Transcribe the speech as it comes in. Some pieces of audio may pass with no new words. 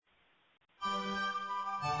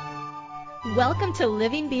Welcome to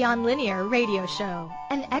Living Beyond Linear radio show,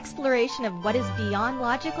 an exploration of what is beyond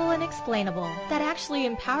logical and explainable that actually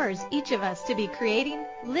empowers each of us to be creating,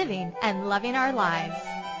 living, and loving our lives.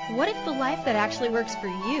 What if the life that actually works for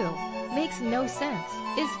you makes no sense,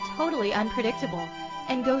 is totally unpredictable,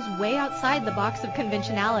 and goes way outside the box of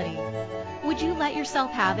conventionality? Would you let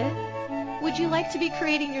yourself have it? Would you like to be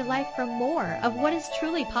creating your life from more of what is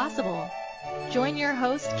truly possible? Join your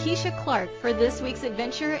host, Keisha Clark, for this week's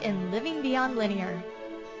adventure in Living Beyond Linear.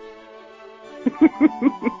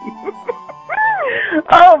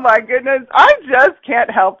 Oh my goodness, I just can't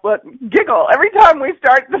help but giggle every time we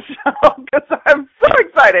start the show because I'm so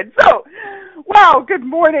excited. So, wow, good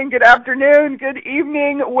morning, good afternoon, good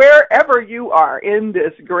evening, wherever you are in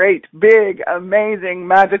this great, big, amazing,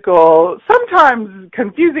 magical, sometimes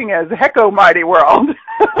confusing as hecko mighty world.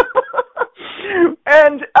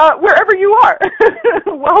 And wherever you are,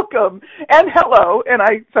 welcome and hello, and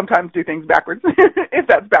I sometimes do things backwards, if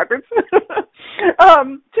that's backwards,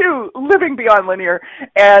 to Living Beyond Linear,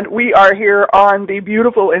 and we are here on the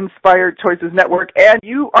beautiful Inspired Choices Network, and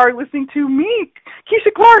you are listening to me,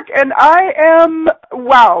 Keisha Clark, and I'm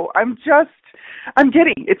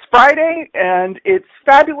giddy. It's Friday, and it's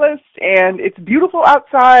fabulous, and it's beautiful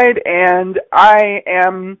outside, and I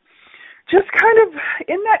am just kind of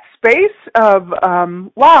in that space of,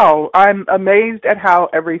 wow, I'm amazed at how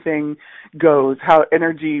everything goes, how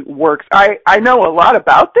energy works. I know a lot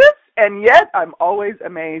about this, and yet I'm always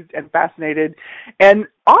amazed and fascinated and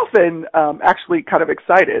often actually kind of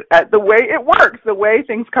excited at the way it works, the way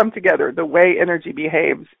things come together, the way energy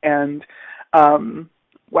behaves, and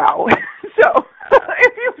wow. So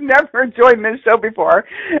if you've never joined this show before,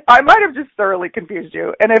 I might have just thoroughly confused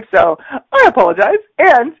you. And if so, I apologize.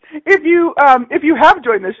 And if you have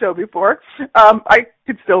joined this show before, I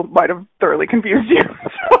might have thoroughly confused you.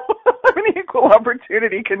 So I'm an equal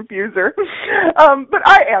opportunity confuser. But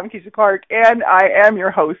I am Keisha Clark, and I am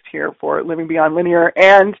your host here for Living Beyond Linear.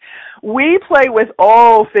 And we play with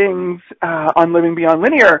all things on Living Beyond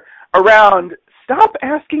Linear around stop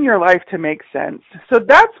asking your life to make sense. So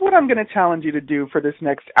that's what I'm going to challenge you to do for this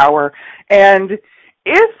next hour. And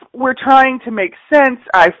if we're trying to make sense,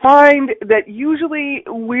 I find that usually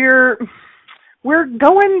we're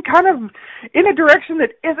going kind of in a direction that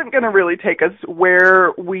isn't going to really take us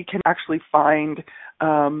where we can actually find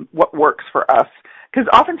what works for us. Because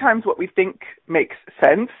oftentimes what we think makes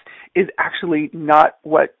sense is actually not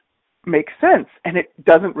what makes sense, and it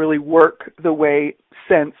doesn't really work the way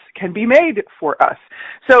sense can be made for us.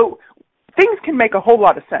 So things can make a whole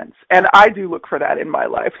lot of sense, and I do look for that in my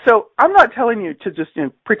life. So I'm not telling you to just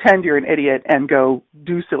pretend you're an idiot and go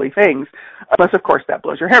do silly things, unless, of course, that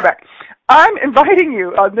blows your hair back. I'm inviting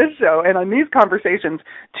you on this show and on these conversations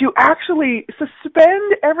to actually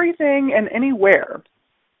suspend everything and anywhere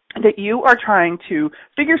that you are trying to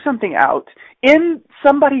figure something out in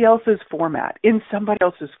somebody else's format, in somebody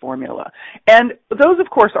else's formula. And those, of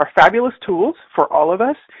course, are fabulous tools for all of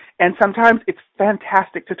us, and sometimes it's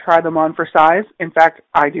fantastic to try them on for size. In fact,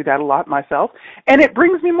 I do that a lot myself, and it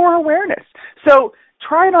brings me more awareness. So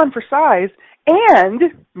try it on for size, and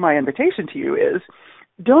my invitation to you is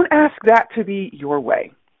don't ask that to be your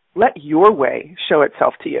way. Let your way show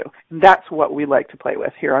itself to you. And that's what we like to play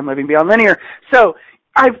with here on Living Beyond Linear. So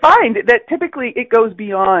I find that typically it goes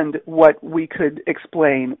beyond what we could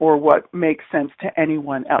explain or what makes sense to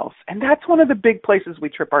anyone else. And that's one of the big places we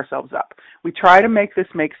trip ourselves up. We try to make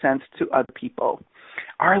this make sense to other people.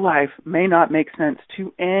 Our life may not make sense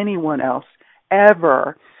to anyone else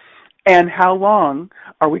ever. And how long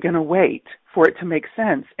are we going to wait for it to make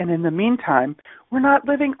sense? And in the meantime, we're not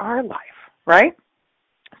living our life, right?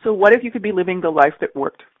 So what if you could be living the life that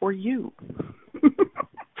worked for you?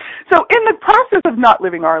 So in the process of not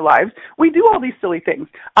living our lives, we do all these silly things.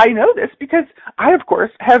 I know this because I, of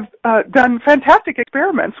course, have done fantastic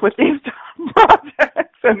experiments with these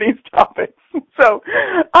projects and these topics. So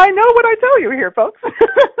I know what I tell you here, folks.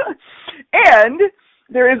 And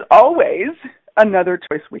there is always another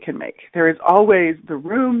choice we can make. There is always the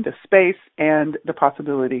room, the space, and the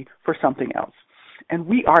possibility for something else. And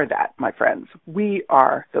we are that, my friends. We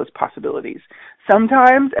are those possibilities.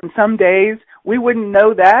 Sometimes and some days we wouldn't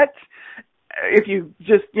know that if you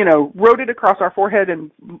just, wrote it across our forehead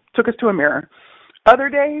and took us to a mirror. Other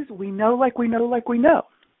days we know like we know like we know.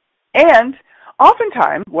 And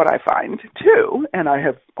oftentimes what I find too, and I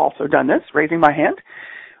have also done this, raising my hand,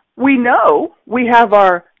 we know we have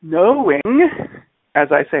our knowing, as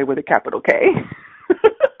I say with a capital K,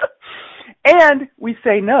 and we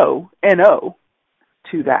say no, N-O,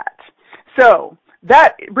 to that. So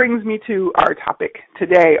that brings me to our topic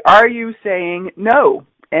today. Are you saying no,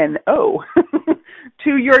 N-O,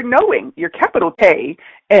 to your knowing, your capital KNOWING.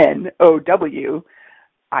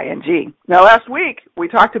 Now, last week, we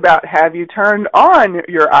talked about have you turned on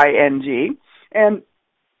your ING, and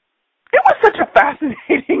it was such a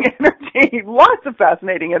fascinating energy, lots of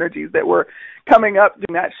fascinating energies that were coming up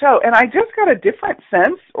in that show, and I just got a different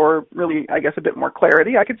sense, or really, I guess, a bit more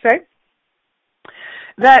clarity, I could say,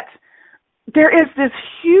 that there is this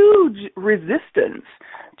huge resistance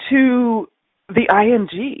to the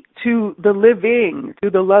ING, to the living, to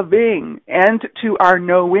the loving, and to our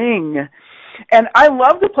knowing. And I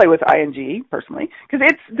love to play with ING, personally, because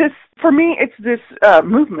it's this, for me, it's this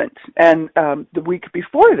movement. And the week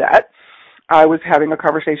before that, I was having a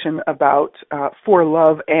conversation about for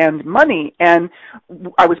love and money, and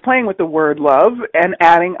I was playing with the word love and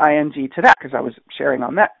adding ING to that, because I was sharing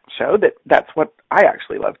on that show that that's what I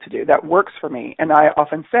actually love to do. That works for me. And I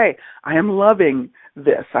often say, I am loving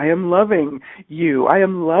this. I am loving you. I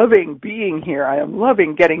am loving being here. I am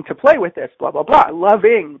loving getting to play with this, blah, blah, blah.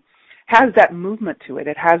 Loving has that movement to it.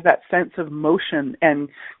 It has that sense of motion and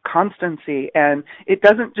constancy, and it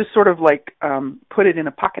doesn't just sort of like put it in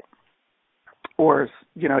a pocket, or,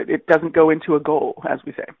 you know, it doesn't go into a goal, as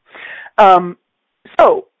we say.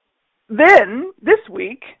 So then this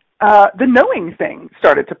week, the knowing thing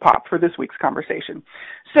started to pop for this week's conversation.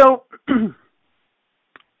 So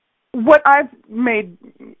what I've made,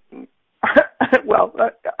 well,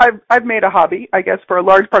 I've made a hobby, I guess, for a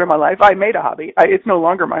large part of my life. I made a hobby. It's no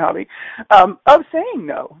longer my hobby, of saying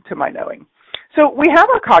no to my knowing. So we have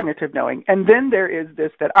our cognitive knowing, and then there is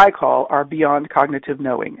this that I call our beyond cognitive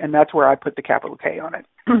knowing, and that's where I put the capital K on it.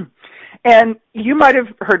 And you might have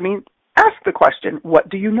heard me ask the question, what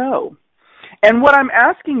do you know? And what I'm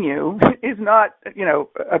asking you is not, you know,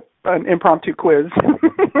 an impromptu quiz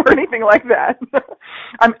or anything like that.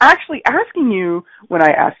 I'm actually asking you, when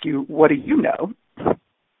I ask you, what do you know?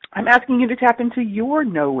 I'm asking you to tap into your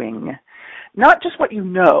knowing. Not just what you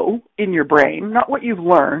know in your brain, not what you've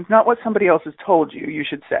learned, not what somebody else has told you, you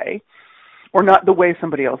should say, or not the way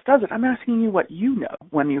somebody else does it. I'm asking you what you know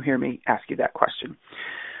when you hear me ask you that question.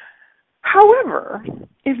 However,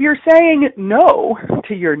 if you're saying no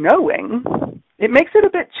to your knowing, it makes it a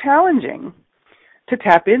bit challenging to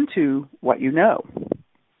tap into what you know,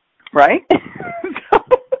 right?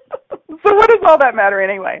 So what does all that matter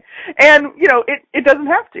anyway? And, you know, it doesn't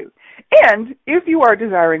have to. And if you are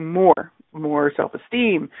desiring more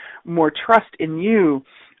self-esteem, more trust in you,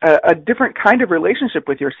 a different kind of relationship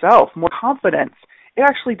with yourself, more confidence, it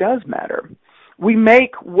actually does matter. We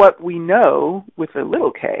make what we know with a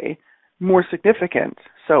little k more significant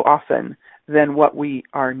so often than what we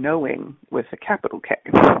are knowing with a capital K,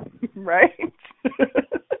 right?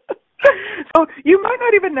 So you might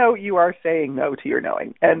not even know you are saying no to your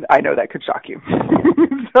knowing, and I know that could shock you.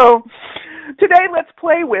 So today let's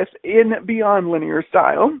play with, in Beyond Linear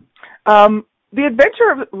Style, the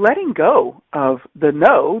adventure of letting go of the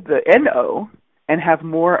no, the N-O, and have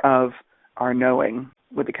more of our knowing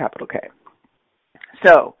with the capital K.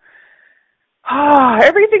 So,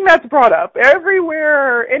 everything that's brought up,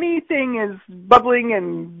 everywhere anything is bubbling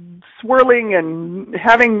and swirling and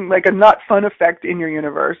having like a not fun effect in your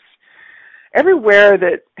universe, everywhere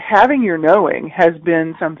that having your knowing has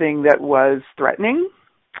been something that was threatening,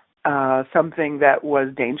 something that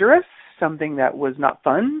was dangerous, something that was not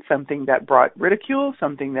fun, something that brought ridicule,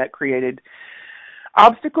 something that created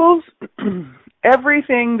obstacles,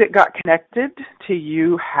 everything that got connected to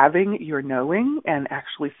you having your knowing and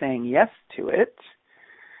actually saying yes to it.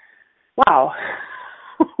 Wow.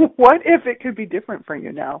 What if it could be different for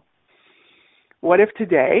you now? What if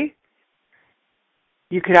today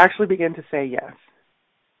you could actually begin to say yes?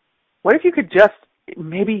 What if you could just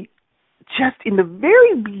in the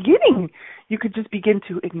very beginning, you could just begin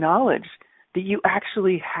to acknowledge that you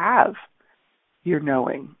actually have your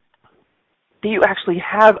knowing, that you actually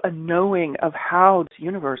have a knowing of how this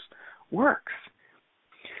universe works.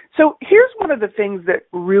 So here's one of the things that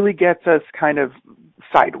really gets us kind of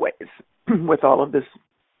sideways with all of this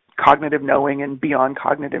cognitive knowing and beyond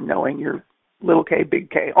cognitive knowing, your little k,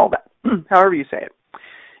 big K, all that, however you say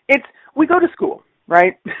it. We go to school,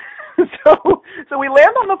 right? So we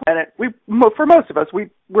land on the planet. For most of us,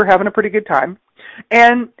 we're having a pretty good time.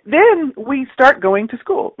 And then we start going to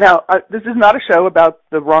school. Now, this is not a show about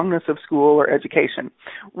the wrongness of school or education.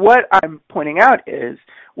 What I'm pointing out is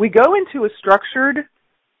we go into a structured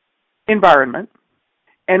environment,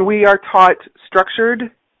 and we are taught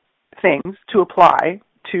structured things to apply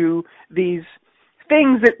to these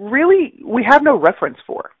things that really we have no reference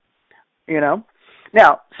for, you know?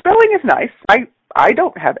 Now, spelling is nice. I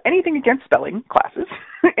don't have anything against spelling classes.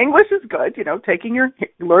 English is good, you know,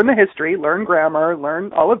 learn the history, learn grammar,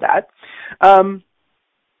 learn all of that.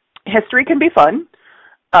 History can be fun.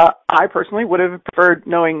 I personally would have preferred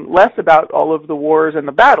knowing less about all of the wars and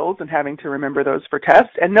the battles and having to remember those for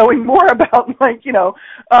tests, and knowing more about,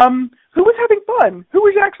 who was having fun, who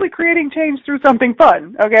was actually creating change through something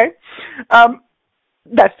fun, okay?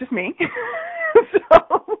 That's just me.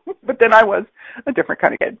 But then I was a different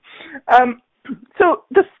kind of kid. So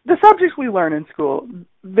the subjects we learn in school,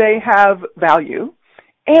 they have value,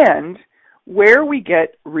 and where we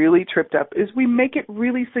get really tripped up is we make it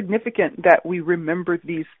really significant that we remember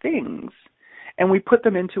these things, and we put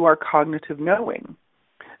them into our cognitive knowing.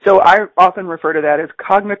 So I often refer to that as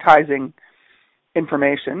cognitizing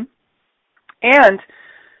information, and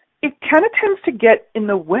it kind of tends to get in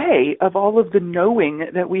the way of all of the knowing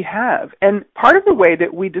that we have. And part of the way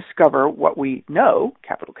that we discover what we know,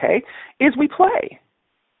 capital K, is we play,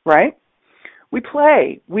 right? We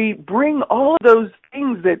play. We bring all of those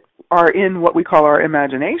things that are in what we call our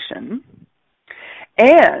imagination,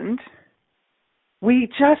 and we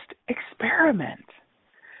just experiment.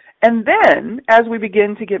 And then, as we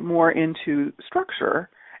begin to get more into structure,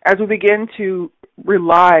 as we begin to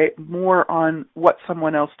rely more on what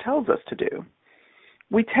someone else tells us to do,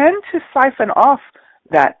 we tend to siphon off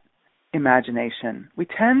that imagination. We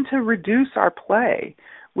tend to reduce our play.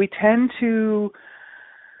 We tend to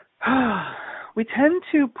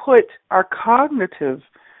put our cognitive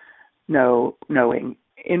knowing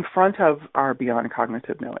in front of our beyond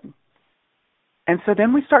cognitive knowing. And so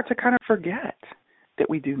then we start to kind of forget that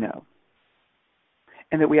we do know,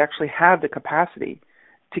 and that we actually have the capacity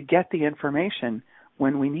to get the information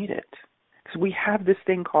when we need it. Because we have this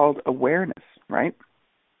thing called awareness, right?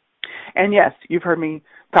 And yes, you've heard me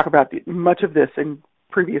talk about much of this in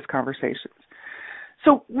previous conversations.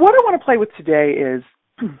 So what I want to play with today is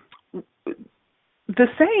the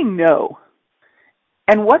saying no,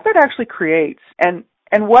 and what that actually creates. And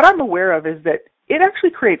what I'm aware of is that it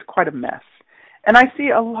actually creates quite a mess. And I see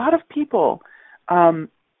a lot of people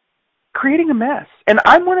creating a mess. And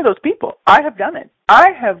I'm one of those people. I have done it. I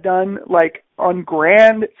have done, on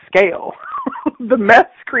grand scale, the mess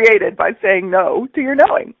created by saying no to your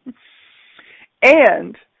knowing.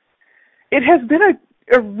 And it has been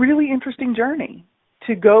a really interesting journey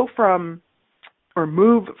to go from, or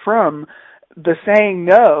move from, the saying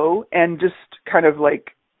no and just kind of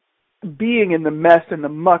being in the mess and the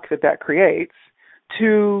muck that creates,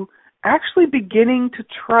 to actually beginning to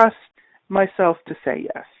trust myself to say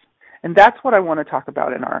yes. And that's what I want to talk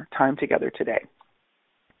about in our time together today.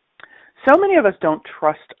 So many of us don't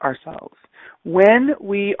trust ourselves. When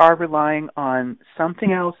we are relying on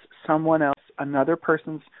something else, someone else, another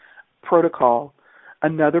person's protocol,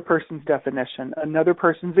 another person's definition, another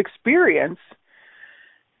person's experience,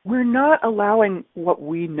 we're not allowing what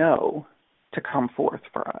we know to come forth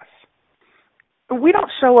for us. We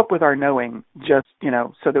don't show up with our knowing just,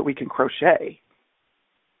 so that we can crochet.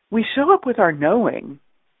 We show up with our knowing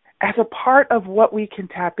as a part of what we can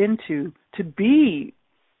tap into to be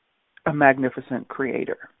a magnificent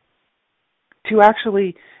creator, to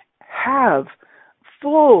actually have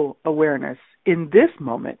full awareness in this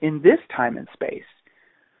moment, in this time and space,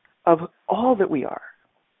 of all that we are.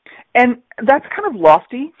 And that's kind of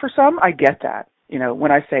lofty for some. I get that,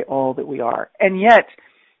 when I say all that we are. And yet,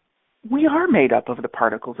 we are made up of the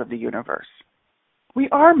particles of the universe. We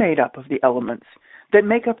are made up of the elements that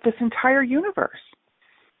make up this entire universe.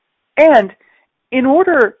 And in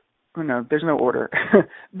order, there's no order,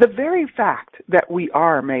 the very fact that we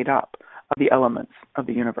are made up of the elements of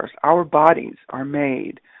the universe, our bodies are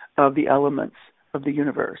made of the elements of the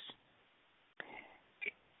universe.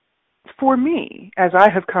 For me, as I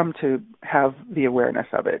have come to have the awareness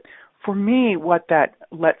of it, for me, what that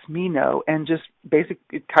lets me know, and just basically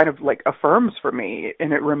it kind of affirms for me,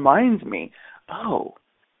 and it reminds me, oh,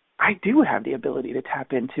 I do have the ability to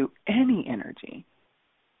tap into any energy.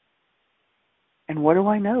 And what do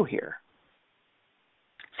I know here?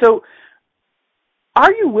 So,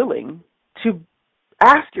 are you willing to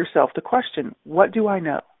ask yourself the question, what do I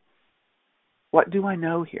know? What do I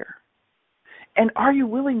know here? And are you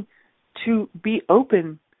willing to be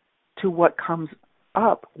open to what comes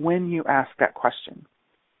up when you ask that question?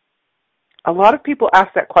 A lot of people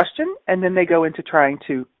ask that question, and then they go into trying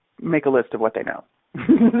to make a list of what they know.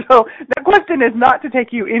 So that question is not to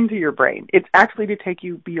take you into your brain. It's actually to take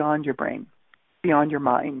you beyond your brain, beyond your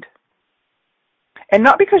mind. And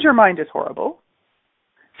not because your mind is horrible,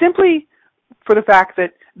 simply for the fact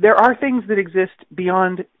that there are things that exist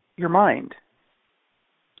beyond your mind,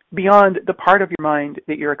 beyond the part of your mind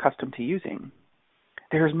that you're accustomed to using.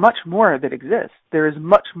 There's much more that exists. There is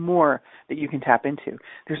much more that you can tap into.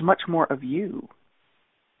 There's much more of you,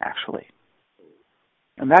 actually.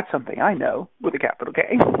 And that's something I know with a capital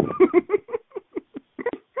K.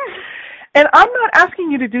 And I'm not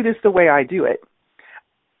asking you to do this the way I do it.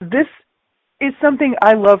 This is something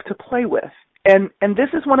I love to play with. And this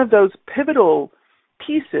is one of those pivotal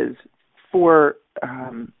pieces for,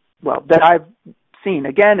 that I've seen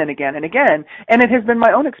again and again and again. And it has been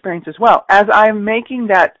my own experience as well. As I'm making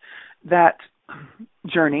that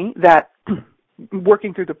journey, that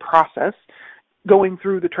working through the process, going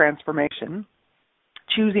through the transformation,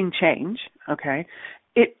 choosing change, okay,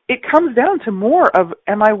 it comes down to more of,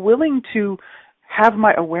 am I willing to have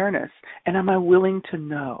my awareness, and am I willing to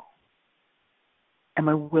know? Am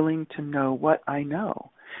I willing to know what I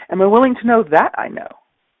know? Am I willing to know that I know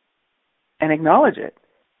and acknowledge it?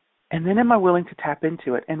 And then am I willing to tap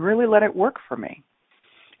into it and really let it work for me?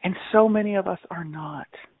 And so many of us are not.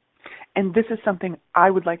 And this is something I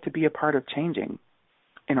would like to be a part of changing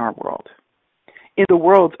in our world, in the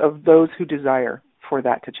worlds of those who desire for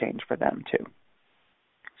that to change for them too.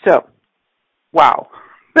 So, wow,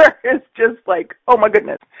 there is just like, oh my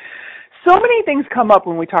goodness. So many things come up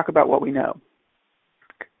when we talk about what we know.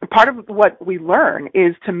 Part of what we learn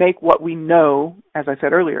is to make what we know, as I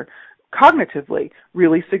said earlier, cognitively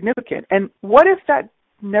really significant. And what if that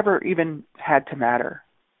never even had to matter?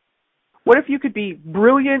 What if you could be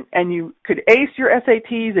brilliant and you could ace your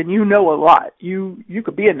SATs and you know a lot? You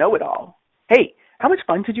could be a know-it-all. Hey, how much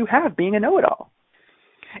fun could you have being a know-it-all?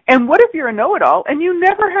 And what if you're a know-it-all and you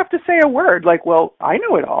never have to say a word like, well, I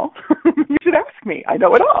know it all. You should ask me. I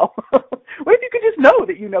know it all. What if you could just know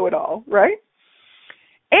that you know it all, right?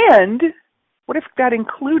 And what if that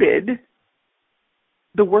included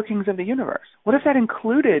the workings of the universe? What if that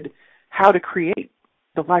included how to create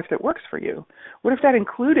the life that works for you? What if that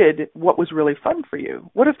included what was really fun for you?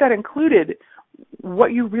 What if that included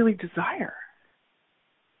what you really desire?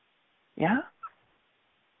 Yeah?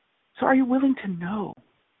 So are you willing to know?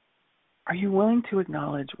 Are you willing to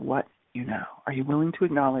acknowledge what you know? Are you willing to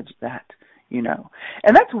acknowledge that you know?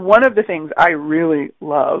 And that's one of the things I really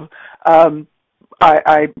love.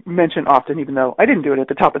 I mention often, even though I didn't do it at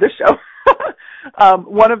the top of this show,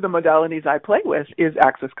 one of the modalities I play with is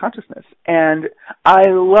Access Consciousness. And I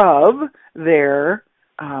love their,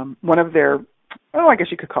 one of their, I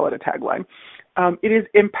guess you could call it a tagline. It is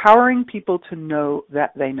empowering people to know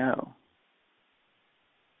that they know.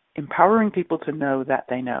 Empowering people to know that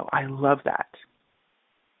they know. I love that.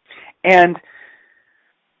 And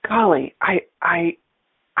golly, I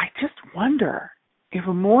just wonder if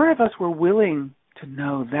more of us were willing to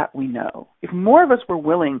know that we know, if more of us were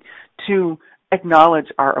willing to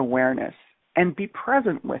acknowledge our awareness and be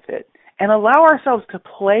present with it and allow ourselves to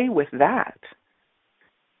play with that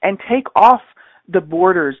and take off the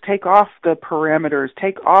borders, take off the parameters,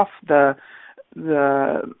 take off the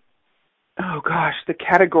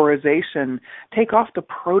categorization, take off the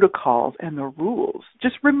protocols and the rules.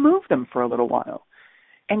 Just remove them for a little while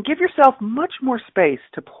and give yourself much more space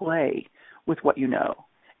to play with what you know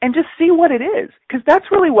and just see what it is, because that's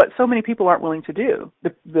really what so many people aren't willing to do.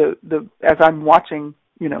 As I'm watching,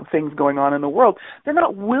 things going on in the world, they're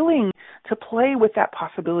not willing to play with that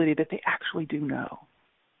possibility that they actually do know.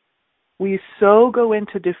 We so go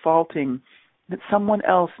into defaulting that someone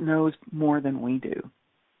else knows more than we do,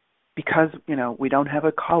 because, we don't have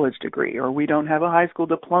a college degree, or we don't have a high school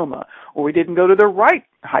diploma, or we didn't go to the right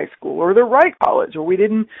high school or the right college, or we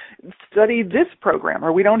didn't study this program,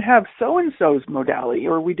 or we don't have so-and-so's modality,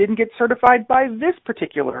 or we didn't get certified by this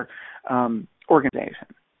particular organization.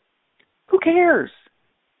 Who cares?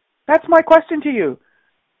 That's my question to you.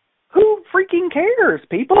 Who freaking cares,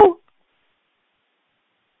 people?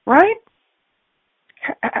 Right?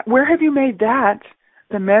 Where have you made that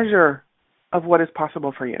the measure of what is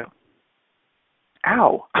possible for you?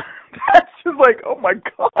 Ow. That's just like, oh my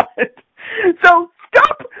God. So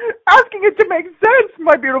stop asking it to make sense,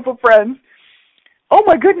 my beautiful friends. Oh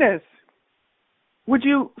my goodness. Would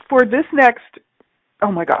you, for this next,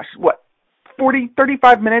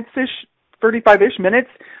 35 minutes-ish minutes,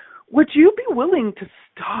 would you be willing to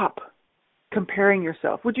stop comparing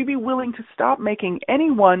yourself? Would you be willing to stop making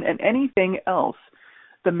anyone and anything else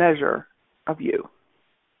the measure of you?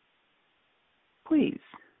 Please.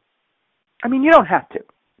 I mean, you don't have to.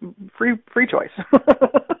 Free choice.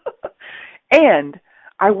 And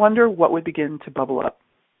I wonder what would begin to bubble up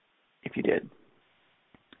if you did.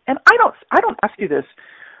 And I don't ask you this.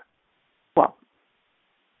 Well,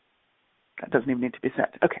 that doesn't even need to be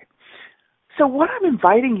said. Okay. So what I'm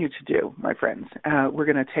inviting you to do, my friends, we're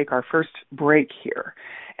going to take our first break here.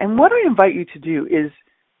 And what I invite you to do is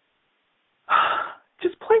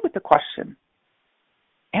just play with the question,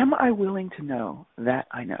 am I willing to know that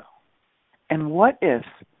I know? And what if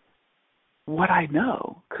what I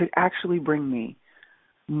know could actually bring me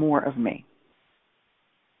more of me.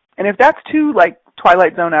 And if that's too like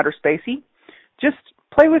Twilight Zone outer spacey, just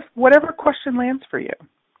play with whatever question lands for you.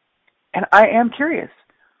 And I am curious,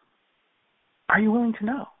 are you willing to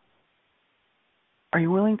know? Are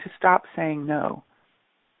you willing to stop saying no?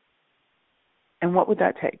 And what would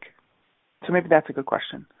that take? So maybe that's a good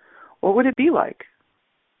question. What would it be like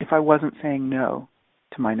if I wasn't saying no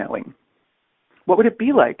to my knowing? What would it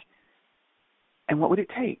be like? And what would it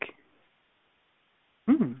take?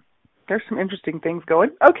 There's some interesting things going.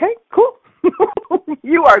 Okay, cool.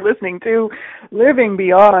 You are listening to Living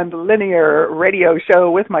Beyond Linear radio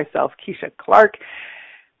show with myself, Keisha Clark.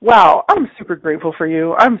 Wow, I'm super grateful for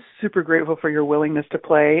you. I'm super grateful for your willingness to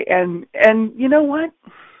play. And you know what?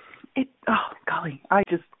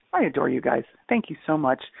 I adore you guys. Thank you so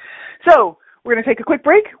much. So we're going to take a quick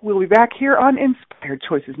break. We'll be back here on Inspired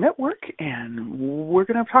Choices Network, and we're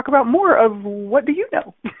going to talk about more of What Do You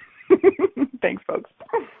Know? Thanks, folks.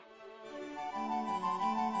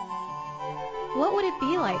 What would it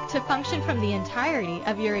be like to function from the entirety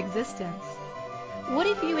of your existence? What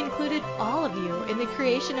if you included all of you in the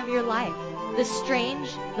creation of your life, the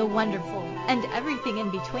strange, the wonderful, and everything in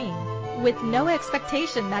between, with no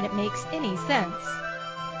expectation that it makes any sense?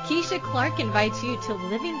 Keisha Clark invites you to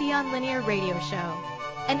Living Beyond Linear radio show,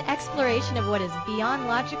 an exploration of what is beyond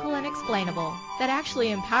logical and explainable that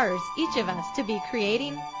actually empowers each of us to be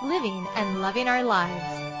creating, living, and loving our lives.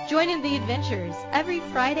 Join in the adventures every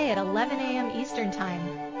Friday at 11 a.m. Eastern Time,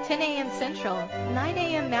 10 a.m. Central, 9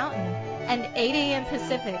 a.m. Mountain, and 8 a.m.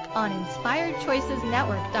 Pacific on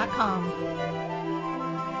InspiredChoicesNetwork.com.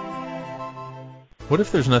 What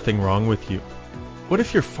if there's nothing wrong with you? What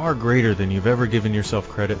if you're far greater than you've ever given yourself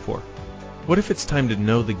credit for? What if it's time to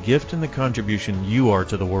know the gift and the contribution you are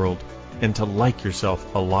to the world and to like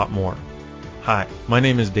yourself a lot more? Hi, my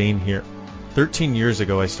name is Dane here. 13 years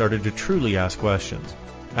ago, I started to truly ask questions.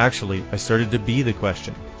 Actually, I started to be the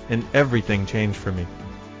question, and everything changed for me.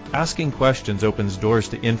 Asking questions opens doors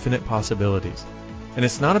to infinite possibilities. And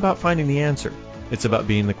it's not about finding the answer. It's about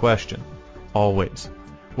being the question. Always.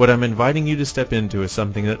 What I'm inviting you to step into is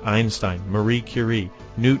something that Einstein, Marie Curie,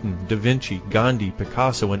 Newton, Da Vinci, Gandhi,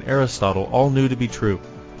 Picasso, and Aristotle all knew to be true.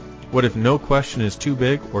 What if no question is too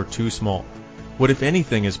big or too small? What if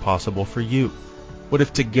anything is possible for you? What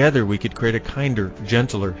if together we could create a kinder,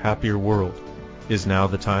 gentler, happier world? Is now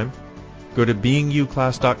the time? Go to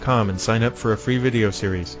beingyouclass.com and sign up for a free video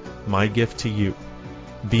series, My Gift to You.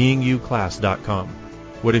 beingyouclass.com.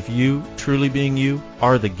 What if you, truly being you,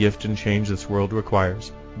 are the gift and change this world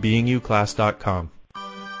requires? beingyouclass.com.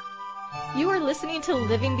 You are listening to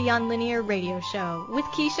Living Beyond Linear radio show with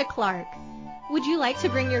Keisha Clark. Would you like to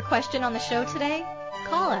bring your question on the show today?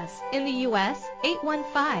 Call us in the U.S.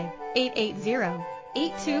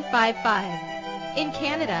 815-880-8255. In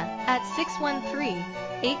Canada at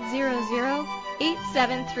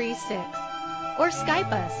 613-800-8736. Or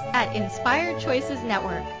Skype us at Inspired Choices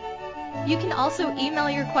Network. You can also email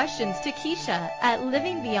your questions to Keisha at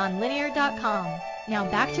livingbeyondlinear.com. Now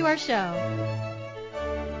back to our show.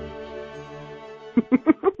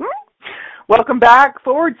 Welcome back,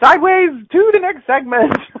 forward, sideways, to the next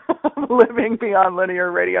segment of Living Beyond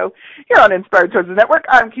Linear Radio here on Inspired Choices Network.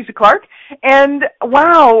 I'm Keisha Clark, and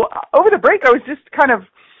wow, over the break I was just kind of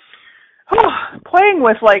playing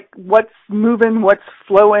with like what's moving, what's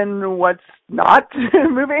flowing, what's not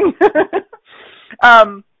moving.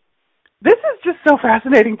 This is just so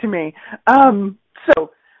fascinating to me.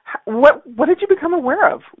 So what did you become aware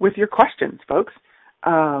of with your questions, folks?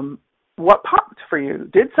 What popped for you?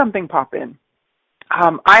 Did something pop in?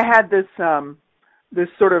 I had this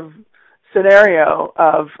sort of scenario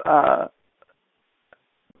of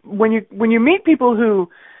when you meet people who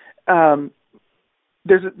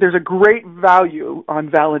there's a great value on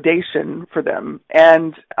validation for them,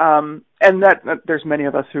 and that there's many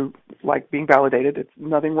of us who like being validated. It's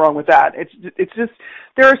nothing wrong with that. It's just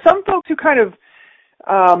there are some folks who kind of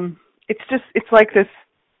it's like this.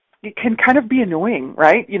 It can kind of be annoying,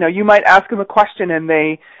 right? You know, you might ask them a question and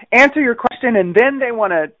they answer your question and then they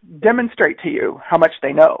want to demonstrate to you how much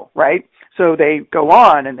they know, right? So they go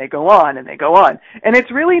on and they go on and they go on. And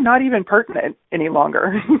it's really not even pertinent any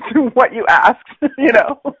longer to what you asked, you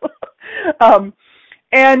know?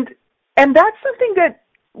 And that's something that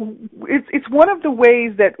it's one of the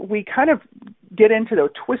ways that we kind of get into the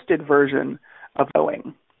twisted version of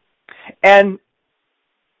knowing. And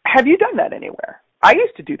have you done that anywhere? I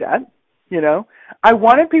used to do that, you know. I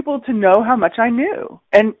wanted people to know how much I knew.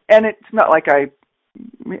 And it's not like I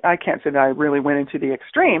can't say that I really went into the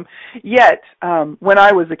extreme. Yet, when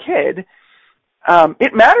I was a kid,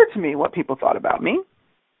 it mattered to me what people thought about me.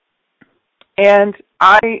 And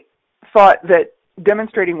I thought that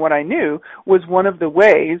demonstrating what I knew was one of the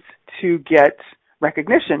ways to get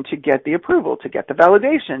recognition, to get the approval, to get the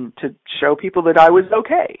validation, to show people that I was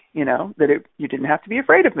okay, that you didn't have to be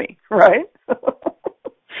afraid of me, right?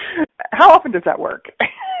 How often does that work?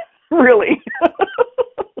 Really?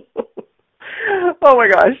 Oh my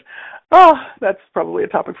gosh. Oh, that's probably a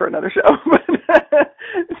topic for another show.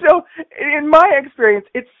 So in my experience,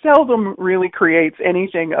 it seldom really creates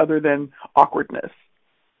anything other than awkwardness.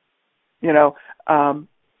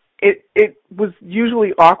 It was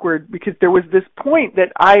usually awkward because there was this point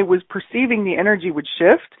that I was perceiving the energy would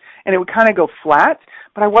shift and it would kind of go flat,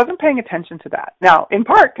 but I wasn't paying attention to that. Now, in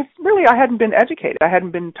part, because really I hadn't been educated. I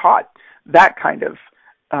hadn't been taught that kind of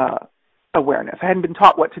awareness. I hadn't been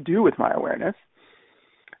taught what to do with my awareness.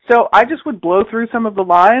 So I just would blow through some of the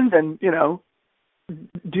lines and,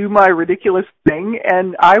 do my ridiculous thing,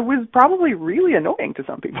 and I was probably really annoying to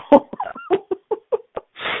some people.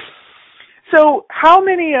 So how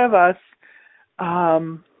many of us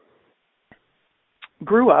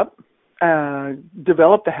grew up,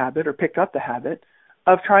 developed the habit or picked up the habit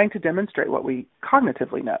of trying to demonstrate what we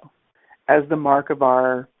cognitively know as the mark of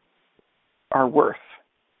our worth,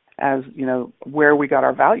 as, where we got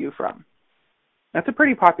our value from? That's a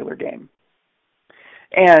pretty popular game.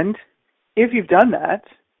 And if you've done that,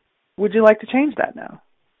 would you like to change that now?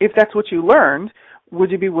 If that's what you learned, would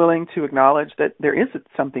you be willing to acknowledge that there is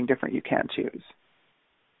something different you can choose?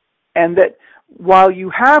 And that while you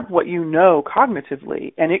have what you know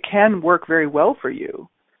cognitively, and it can work very well for you,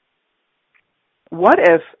 what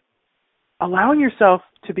if allowing yourself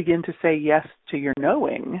to begin to say yes to your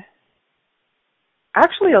knowing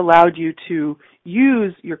actually allowed you to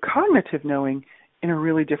use your cognitive knowing in a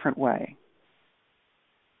really different way?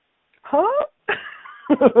 Huh?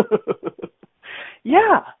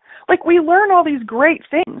 Yeah. Like, we learn all these great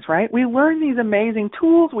things, right? We learn these amazing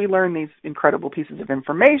tools. We learn these incredible pieces of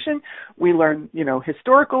information. We learn,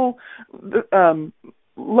 historical,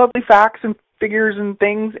 lovely facts and figures and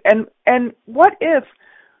things. And what if,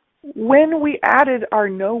 when we added our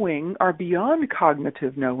knowing, our beyond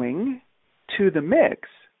cognitive knowing, to the mix,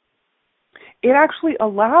 it actually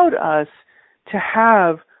allowed us to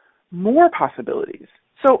have more possibilities.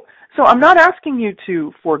 So I'm not asking you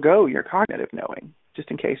to forego your cognitive knowing, just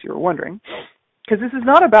in case you were wondering, because this is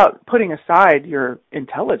not about putting aside your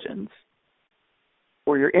intelligence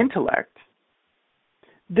or your intellect.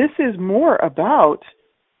 This is more about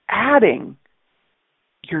adding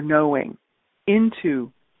your knowing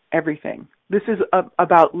into everything. This is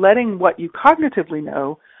about letting what you cognitively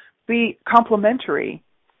know be complementary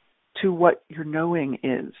to what your knowing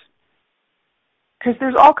is. Because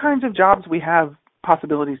there's all kinds of jobs we have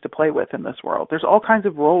possibilities to play with in this world. There's all kinds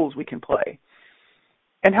of roles we can play.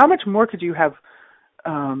 And how much more could you have,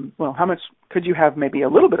 how much could you have maybe a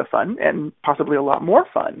little bit of fun and possibly a lot more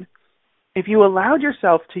fun if you allowed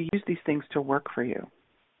yourself to use these things to work for you?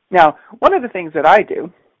 Now, one of the things that I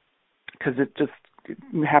do, because it just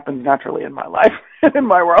happens naturally in my life, in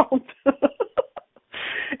my world,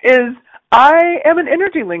 is I am an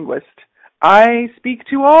energy linguist. I speak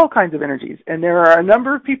to all kinds of energies, and there are a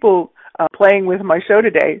number of people playing with my show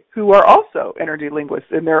today who are also energy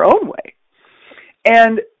linguists in their own way.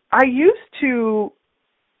 And I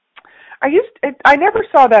never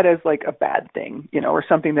saw that as like a bad thing, or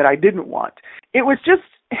something that I didn't want. It was just,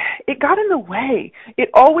 it got in the way. It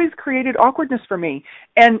always created awkwardness for me.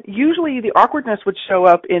 And usually the awkwardness would show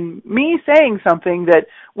up in me saying something that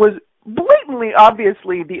was blatantly,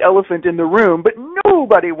 obviously the elephant in the room, but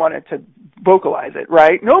nobody wanted to vocalize it,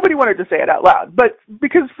 right? Nobody wanted to say it out loud. But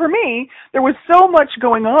because for me, there was so much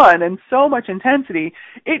going on and so much intensity,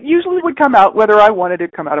 it usually would come out whether I wanted it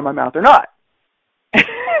to come out of my mouth or not.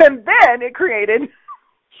 And then it created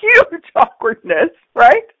huge awkwardness,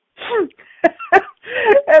 right?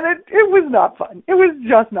 And it was not fun. It was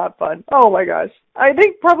just not fun. Oh my gosh. I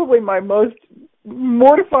think probably my most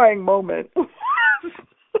mortifying moment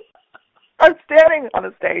I'm standing on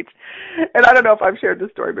a stage, and I don't know if I've shared this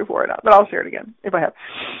story before or not, but I'll share it again if I have.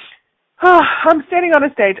 I'm standing on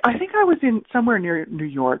a stage. I think I was in somewhere near New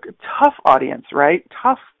York. Tough audience, right?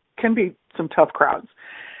 Tough, can be some tough crowds.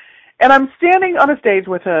 And I'm standing on a stage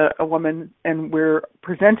with a woman, and we're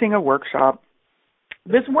presenting a workshop.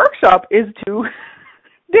 This workshop is to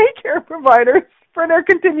daycare providers for their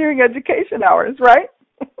continuing education hours, right?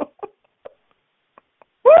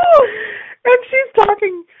 And she's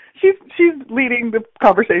talking. She's leading the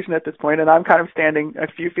conversation at this point, and I'm kind of standing a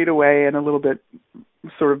few feet away and a little bit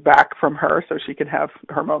sort of back from her so she can have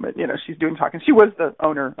her moment. She's doing talking. She was the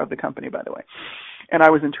owner of the company, by the way, and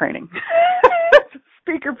I was in training.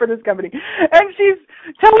 speaker for this company. And she's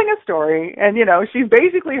telling a story, and, she's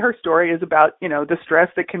basically, her story is about, the stress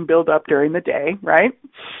that can build up during the day, right?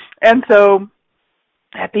 And so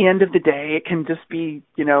at the end of the day, it can just be,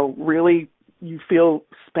 really, you feel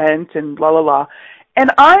spent and la la la.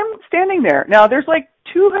 And I'm standing there. Now, there's like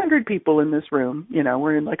 200 people in this room.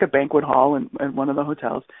 We're in like a banquet hall in one of the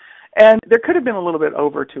hotels. And there could have been a little bit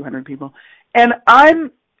over 200 people. And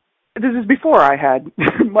this is before I had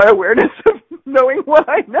my awareness of knowing what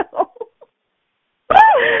I know.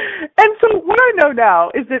 And so what I know now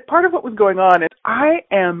is that part of what was going on is I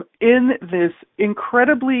am in this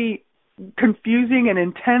incredibly confusing and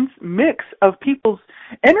intense mix of people's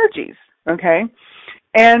energies, okay?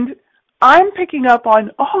 And I'm picking up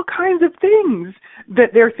on all kinds of things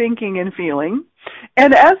that they're thinking and feeling.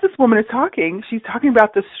 And as this woman is talking, she's talking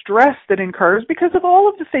about the stress that incurs because of all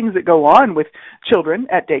of the things that go on with children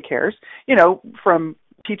at daycares, from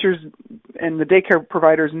teachers and the daycare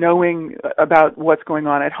providers knowing about what's going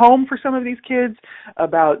on at home for some of these kids,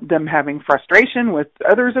 about them having frustration with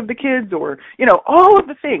others of the kids, or, all of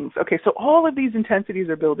the things. Okay, so all of these intensities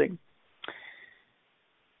are building.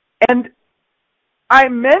 And I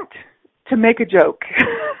meant to make a joke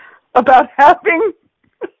about having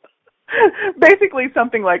basically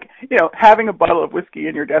something like, having a bottle of whiskey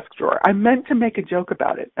in your desk drawer. I meant to make a joke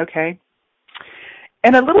about it, okay?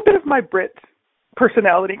 And a little bit of my Brit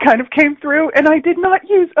personality kind of came through, and I did not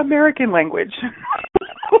use American language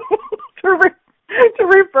to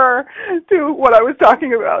refer to what I was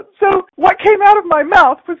talking about. So what came out of my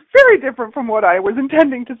mouth was very different from what I was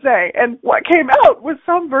intending to say. And what came out was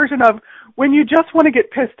some version of when you just want to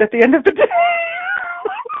get pissed at the end of the day.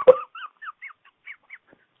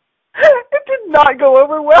 It did not go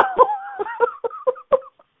over well.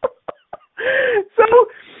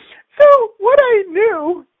 So what I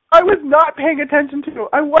knew I was not paying attention to,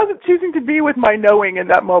 I wasn't choosing to be with my knowing in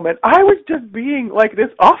that moment. I was just being like this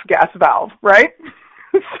off-gas valve, right?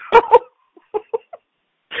 So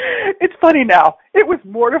it's funny now. It was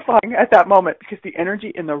mortifying at that moment because the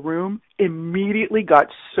energy in the room immediately got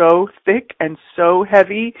so thick and so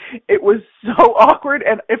heavy. It was so awkward.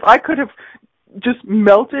 And if I could have just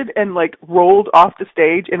melted and like rolled off the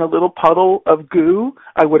stage in a little puddle of goo,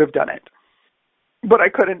 I would have done it. But I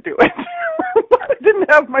couldn't do it. I didn't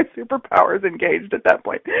have my superpowers engaged at that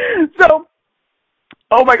point. So,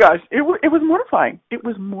 oh my gosh, it was mortifying. It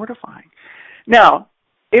was mortifying. Now,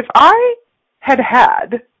 if I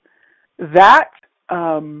had that,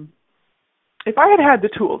 if I had the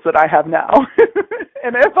tools that I have now,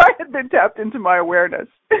 and if I had been tapped into my awareness,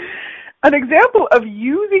 an example of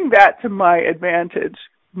using that to my advantage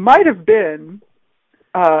might have been,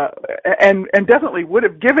 and definitely would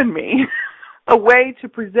have given me a way to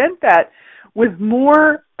present that with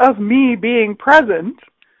more of me being present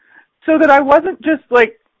so that I wasn't just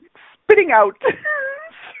like spitting out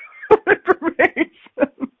information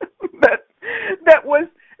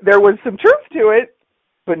there was some truth to it,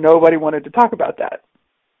 but nobody wanted to talk about that,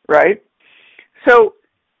 right? So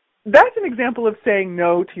that's an example of saying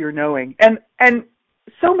no to your knowing. And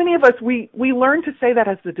so many of us, we learn to say that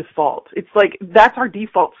as the default. It's like that's our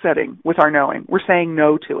default setting with our knowing. We're saying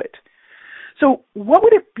no to it. So what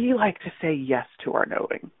would it be like to say yes to our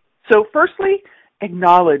knowing? So firstly,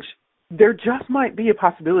 acknowledge there just might be a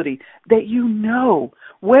possibility that you know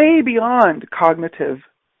way beyond cognitive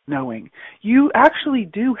knowing. You actually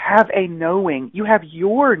do have a knowing. You have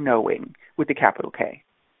your knowing with the capital K.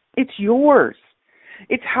 It's yours.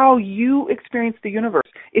 It's how you experience the universe.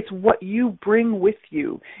 It's what you bring with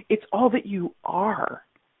you. It's all that you are.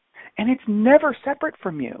 And it's never separate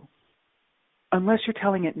from you. Unless you're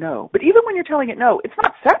telling it no. But even when you're telling it no, it's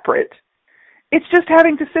not separate. It's just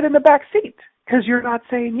having to sit in the back seat because you're not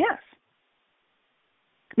saying yes.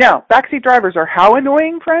 Now, backseat drivers are how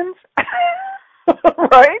annoying, friends?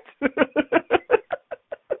 Right?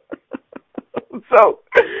 So,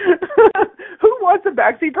 who wants a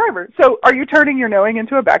backseat driver? So, are you turning your knowing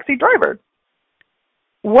into a backseat driver?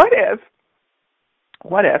 What if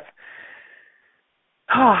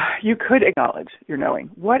you could acknowledge your knowing?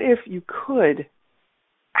 What if you could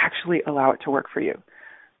actually allow it to work for you?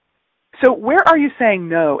 So where are you saying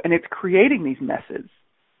no and it's creating these messes?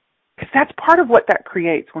 Because that's part of what that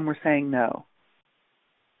creates when we're saying no.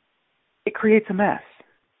 It creates a mess.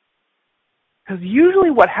 Because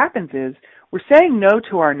usually what happens is we're saying no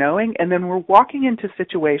to our knowing and then we're walking into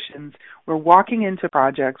situations, we're walking into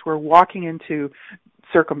projects, we're walking into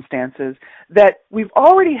circumstances that we've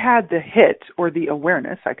already had the hit or the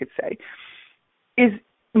awareness, I could say, is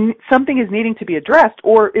something is needing to be addressed,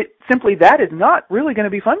 or it simply that is not really going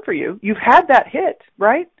to be fun for you. You've had that hit,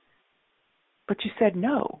 right? But you said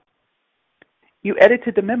no. You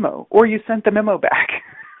edited the memo, or you sent the memo back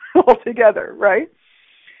altogether, right?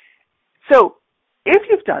 So if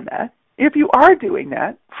you've done that, if you are doing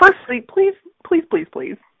that, firstly, please,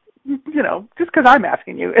 just because I'm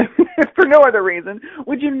asking you, if for no other reason,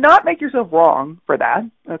 would you not make yourself wrong for that,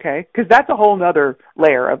 okay? Because that's a whole other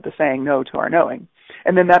layer of the saying no to our knowing.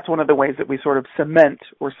 And then that's one of the ways that we sort of cement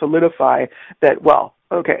or solidify that, well,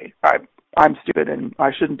 okay, I'm stupid and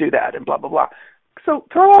I shouldn't do that and blah, blah, blah. So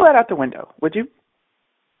throw all that out the window, would you?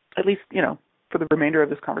 At least, for the remainder of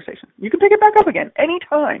this conversation. You can pick it back up again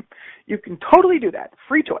anytime. You can totally do that.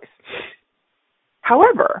 Free choice.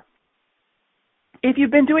 However, if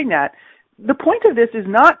you've been doing that, the point of this is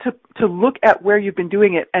not to look at where you've been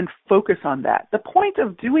doing it and focus on that. The point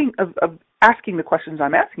of asking the questions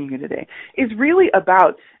I'm asking you today is really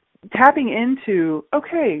about tapping into,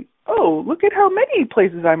 okay, look at how many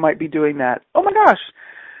places I might be doing that. Oh my gosh.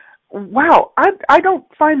 Wow, I don't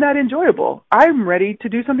find that enjoyable. I'm ready to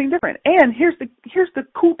do something different. And here's the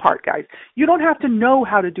cool part, guys. You don't have to know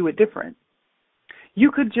how to do it different.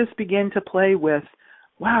 You could just begin to play with,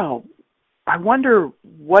 wow, I wonder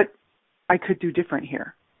what I could do different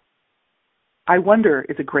here. I wonder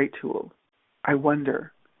is a great tool. I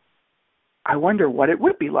wonder what it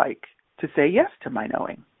would be like to say yes to my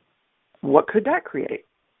knowing. What could that create?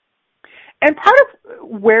 And part of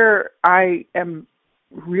where I am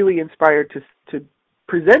really inspired to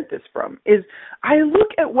present this from is I look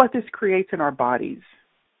at what this creates in our bodies,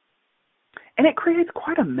 and it creates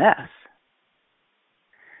quite a mess.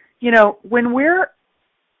 When we're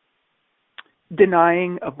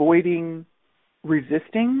denying, avoiding,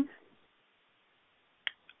 resisting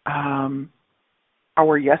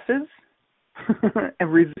our yeses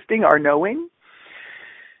and resisting our knowing,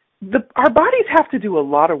 our bodies have to do a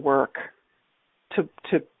lot of work to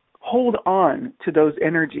hold on to those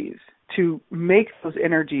energies, to make those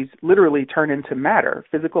energies literally turn into matter,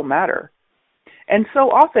 physical matter. And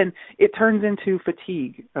so often it turns into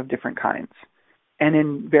fatigue of different kinds and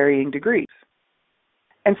in varying degrees.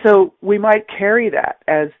 And so we might carry that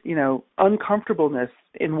as, uncomfortableness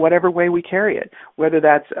in whatever way we carry it, whether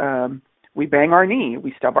that's we bang our knee,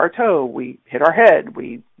 we stub our toe, we hit our head,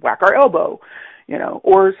 we whack our elbow,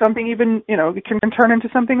 or something even, it can turn into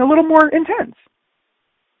something a little more intense.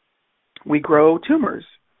 We grow tumors,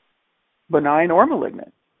 benign or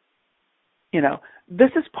malignant.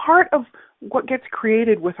 This is part of what gets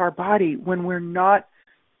created with our body when we're not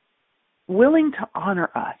willing to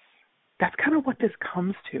honor us. That's kind of what this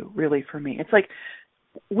comes to, really, for me. It's like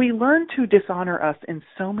we learn to dishonor us in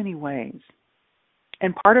so many ways.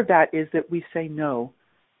 And part of that is that we say no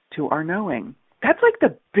to our knowing. That's like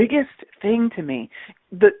the biggest thing to me.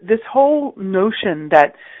 This whole notion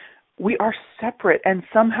that we are separate and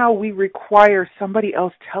somehow we require somebody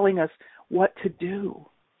else telling us what to do.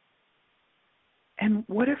 And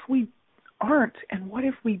what if we aren't? And what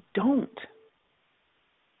if we don't?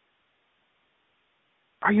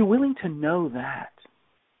 Are you willing to know that?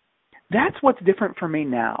 That's what's different for me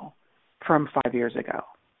now from 5 years ago.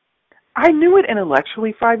 I knew it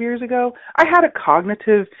intellectually 5 years ago. I had a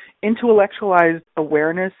cognitive, intellectualized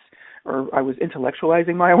awareness, or I was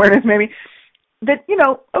intellectualizing my awareness maybe, that,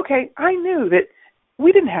 I knew that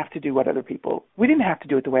we didn't have to do we didn't have to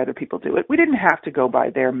do it the way other people do it. We didn't have to go by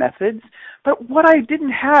their methods. But what I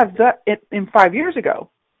didn't have in 5 years ago,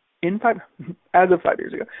 as of 5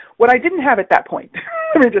 years ago, what I didn't have at that point,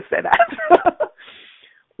 let me just say that,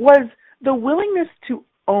 was the willingness to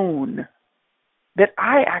own that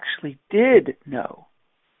I actually did know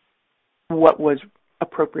what was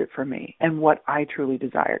appropriate for me and what I truly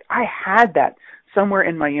desired. I had that somewhere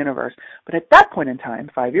in my universe. But at that point in time,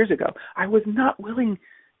 5 years ago, I was not willing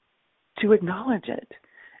to acknowledge it.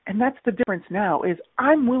 And that's the difference now, is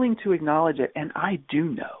I'm willing to acknowledge it, and I do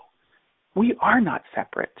know. We are not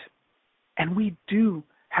separate. And we do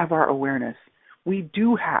have our awareness. We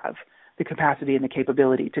do have the capacity and the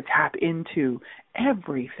capability to tap into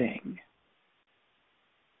everything.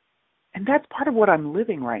 And that's part of what I'm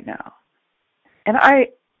living right now. And I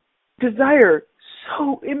desire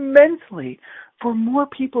so immensely for more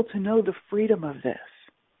people to know the freedom of this.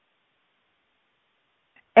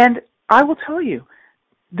 And I will tell you,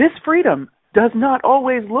 this freedom does not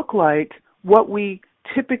always look like what we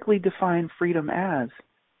typically define freedom as.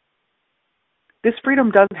 This freedom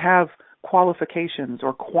doesn't have qualifications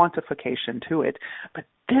or quantification to it, but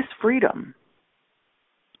this freedom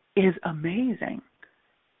is amazing,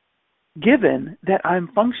 given that I'm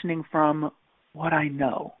functioning from what I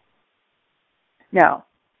know. Now,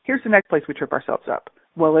 here's the next place we trip ourselves up.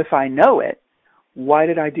 Well, if I know it, why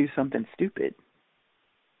did I do something stupid?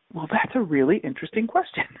 Well, that's a really interesting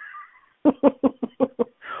question.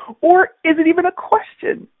 Or is it even a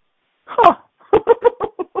question? Huh.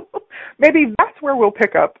 Maybe that's where we'll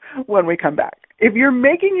pick up when we come back. If you're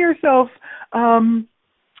making yourself,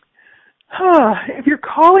 if you're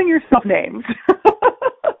calling yourself names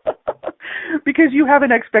because you have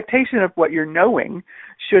an expectation of what your knowing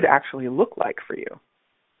should actually look like for you.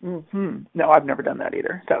 No, I've never done that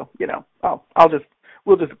either. So,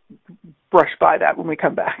 we'll just brush by that when we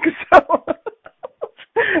come back. So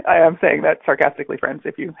I am saying that sarcastically, friends,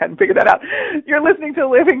 if you hadn't figured that out. You're listening to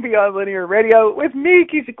Living Beyond Linear Radio with me,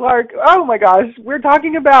 Keisha Clark. Oh my gosh, we're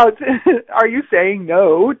talking about are you saying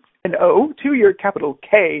no, an O, to your capital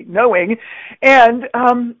K, knowing. And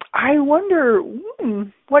I wonder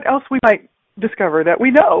what else we might discover that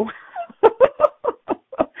we know.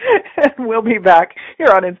 And we'll be back here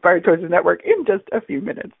on Inspired Choices Network in just a few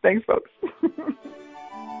minutes. Thanks, folks.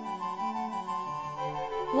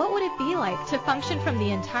 What would it be like to function from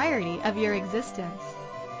the entirety of your existence?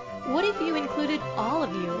 What if you included all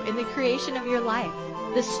of you in the creation of your life,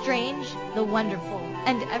 the strange, the wonderful,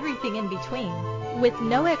 and everything in between, with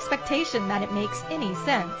no expectation that it makes any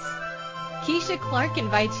sense? Keisha Clark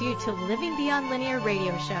invites you to Living Beyond Linear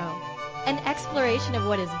Radio Show, an exploration of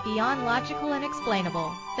what is beyond logical and explainable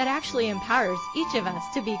that actually empowers each of us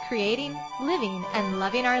to be creating, living, and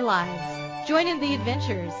loving our lives. Join in the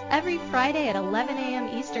adventures every Friday at 11 a.m.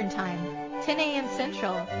 Eastern Time, 10 a.m.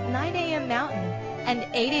 Central, 9 a.m. Mountain, and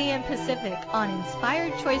 8 a.m. Pacific on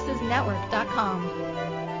InspiredChoicesNetwork.com.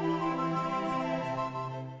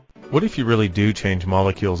 What if you really do change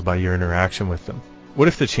molecules by your interaction with them? What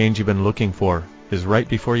if the change you've been looking for is right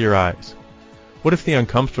before your eyes? What if the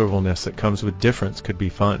uncomfortableness that comes with difference could be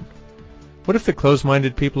fun? What if the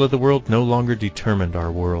closed-minded people of the world no longer determined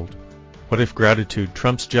our world? What if gratitude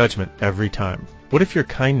trumps judgment every time? What if your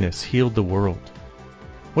kindness healed the world?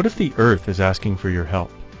 What if the earth is asking for your help?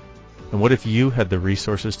 And what if you had the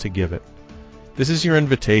resources to give it? This is your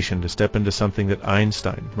invitation to step into something that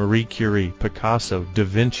Einstein, Marie Curie, Picasso, Da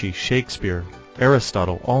Vinci, Shakespeare,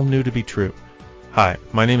 Aristotle all knew to be true. Hi,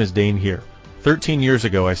 my name is Dane Here. 13 years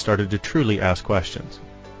ago, I started to truly ask questions.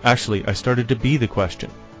 Actually, I started to be the question,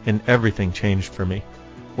 and everything changed for me.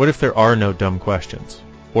 What if there are no dumb questions,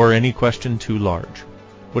 or any question too large?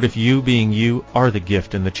 What if you being you are the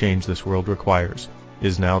gift and the change this world requires?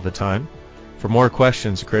 Is now the time? For more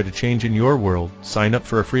questions to create a change in your world, sign up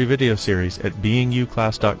for a free video series at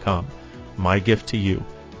beingyouclass.com. My gift to you,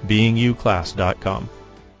 beingyouclass.com.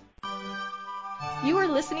 You are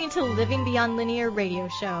listening to Living Beyond Linear Radio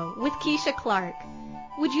Show with Keisha Clark.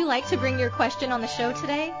 Would you like to bring your question on the show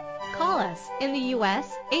today? Call us in the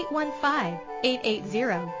U.S.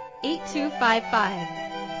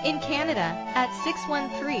 815-880-8255. In Canada at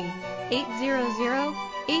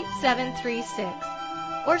 613-800-8736.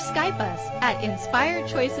 Or Skype us at Inspired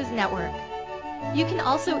Choices Network. You can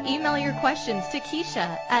also email your questions to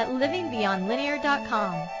Keisha at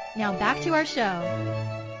livingbeyondlinear.com. Now back to our show.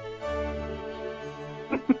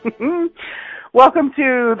 Welcome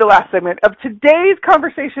to the last segment of today's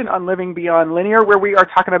conversation on Living Beyond Linear, where we are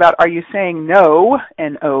talking about are you saying no,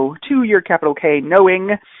 N-O, to your capital K,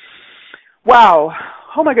 knowing. Wow.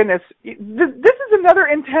 Oh my goodness. This is another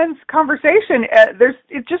intense conversation.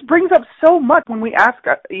 It just brings up so much when we ask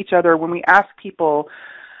each other, when we ask people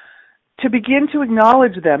to begin to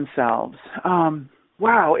acknowledge themselves.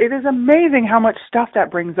 Wow, it is amazing how much stuff that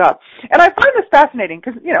brings up. And I find this fascinating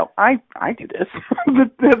because, I do this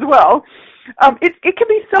as well. It can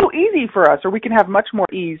be so easy for us, or we can have much more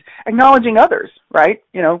ease acknowledging others, right?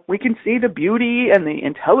 We can see the beauty and the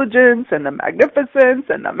intelligence and the magnificence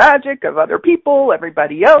and the magic of other people,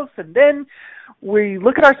 everybody else, and then we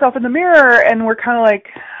look at ourselves in the mirror and we're kind of like,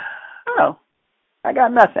 oh, I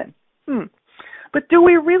got nothing. But do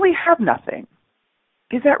we really have nothing?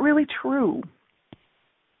 Is that really true?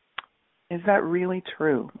 Is that really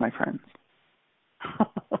true, my friends?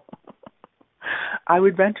 I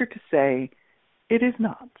would venture to say it is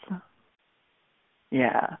not.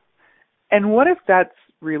 Yeah. And what if that's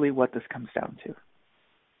really what this comes down to?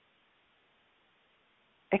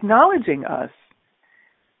 Acknowledging us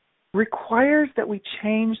requires that we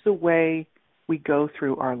change the way we go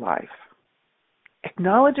through our life.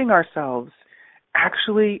 Acknowledging ourselves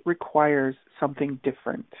actually requires something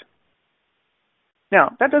different.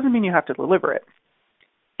 Now, that doesn't mean you have to deliver it.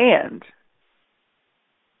 And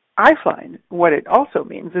I find what it also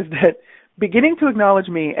means is that beginning to acknowledge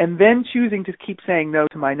me and then choosing to keep saying no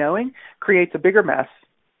to my knowing creates a bigger mess,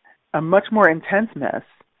 a much more intense mess,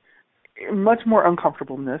 much more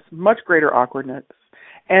uncomfortableness, much greater awkwardness,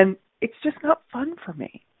 and it's just not fun for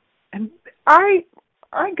me. And I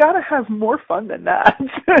gotta have more fun than that.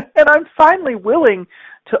 And I'm finally willing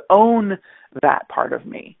to own that part of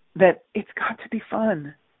me. that it's got to be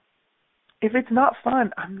fun. If it's not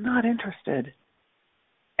fun, I'm not interested.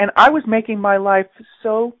 And I was making my life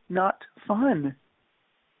so not fun.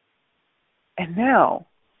 And now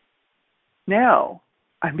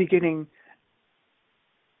I'm beginning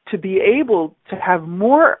to be able to have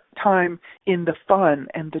more time in the fun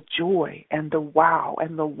and the joy and the wow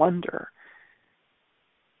and the wonder.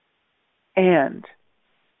 And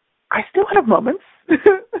I still have moments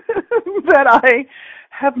that I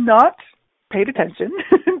have not paid attention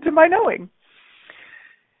to my knowing.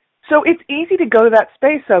 So it's easy to go to that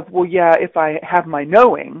space of, well, yeah, if I have my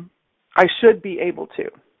knowing, I should be able to.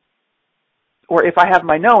 Or if I have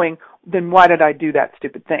my knowing, then why did I do that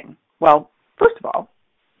stupid thing? Well, first of all,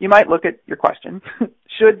 you might look at your question.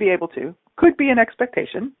 Should be able to. Could be an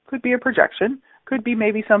expectation. Could be a projection. Could be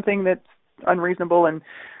maybe something that's unreasonable and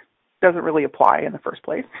doesn't really apply in the first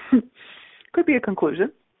place. Could be a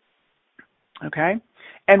conclusion. Okay?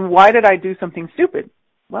 And why did I do something stupid?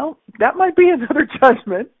 Well, that might be another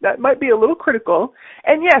judgment. That might be a little critical.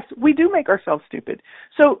 And yes, we do make ourselves stupid.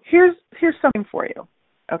 So here's something for you.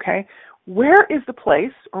 Okay? Where is the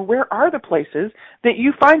place, or where are the places that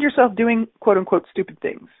you find yourself doing quote-unquote stupid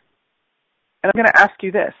things? And I'm going to ask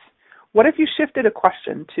you this. What if you shifted a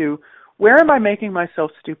question to, where am I making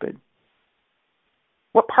myself stupid?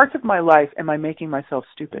 What parts of my life am I making myself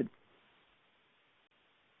stupid?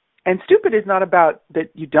 And stupid is not about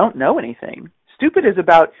that you don't know anything. Stupid is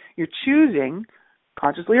about you're choosing,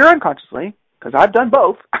 consciously or unconsciously, because I've done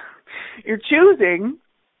both, you're choosing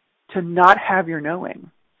to not have your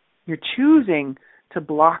knowing. You're choosing to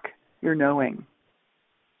block your knowing.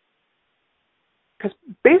 Because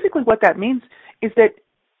basically what that means is that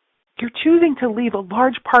you're choosing to leave a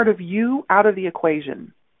large part of you out of the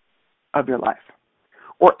equation of your life,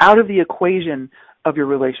 or out of the equation of your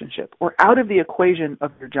relationship, or out of the equation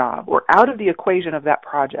of your job, or out of the equation of that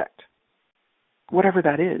project. Whatever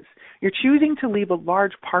that is. You're choosing to leave a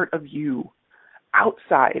large part of you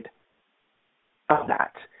outside of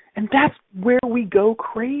that. And that's where we go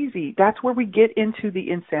crazy. That's where we get into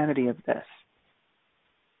the insanity of this.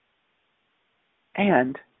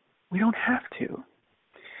 And we don't have to.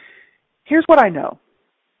 Here's what I know.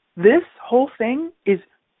 This whole thing is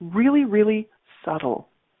really, really subtle.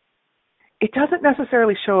 It doesn't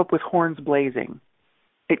necessarily show up with horns blazing.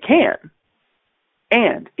 It can.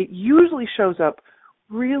 And it usually shows up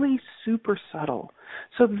really super subtle.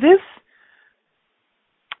 So this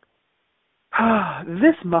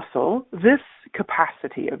muscle, this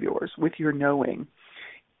capacity of yours with your knowing,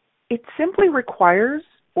 it simply requires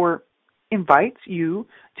or invites you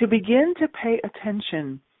to begin to pay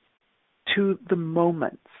attention to the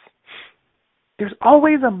moments. There's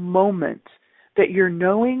always a moment that your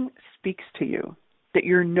knowing speaks to you, that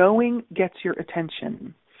your knowing gets your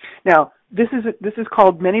attention. Now, this is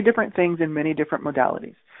called many different things in many different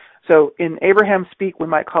modalities. So in Abraham speak, we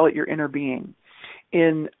might call it your inner being.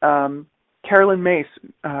 In Carolyn Mace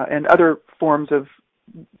and other forms of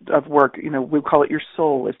work, we call it your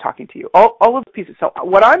soul is talking to you. All of the pieces. So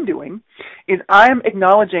what I'm doing is I'm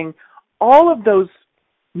acknowledging all of those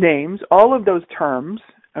names, all of those terms,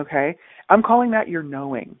 okay? I'm calling that your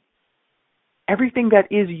knowing. Everything that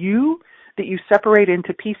is you that you separate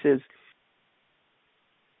into pieces.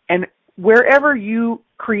 And wherever you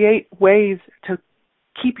create ways to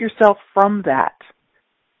keep yourself from that,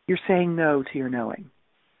 you're saying no to your knowing.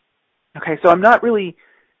 Okay, so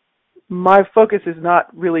my focus is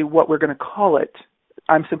not really what we're going to call it.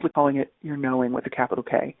 I'm simply calling it your knowing with a capital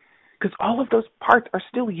K. Because all of those parts are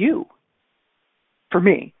still you. For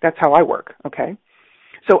me, that's how I work, okay?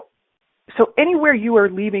 So anywhere you are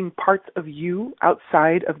leaving parts of you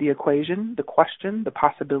outside of the equation, the question, the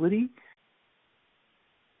possibility,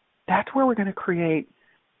 that's where we're going to create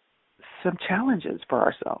some challenges for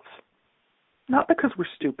ourselves. Not because we're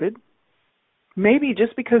stupid. Maybe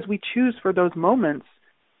just because we choose for those moments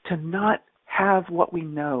to not have what we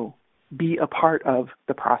know be a part of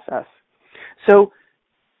the process. So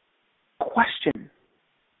question.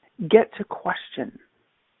 Get to question.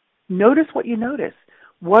 Notice what you notice.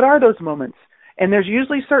 What are those moments? And there's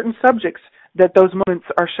usually certain subjects that those moments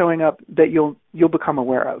are showing up that you'll become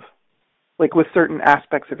aware of, like with certain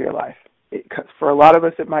aspects of your life. For a lot of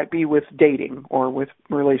us, it might be with dating or with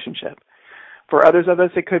relationship. For others of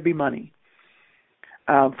us, it could be money.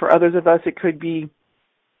 For others of us, it could be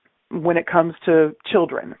when it comes to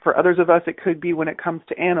children. For others of us, it could be when it comes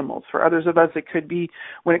to animals. For others of us, it could be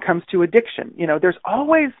when it comes to addiction. There's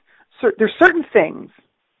always there's certain things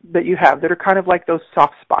that you have that are kind of like those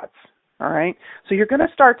soft spots. All right, so you're going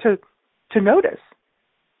to start to notice.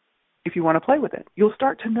 If you want to play with it, you'll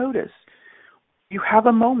start to notice. You have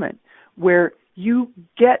a moment where you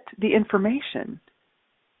get the information,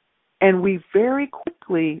 and we very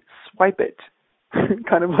quickly swipe it,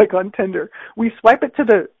 kind of like on Tinder. We swipe it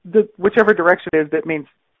to the whichever direction it is that means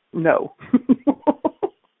no.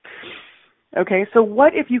 Okay, so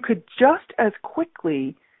what if you could just as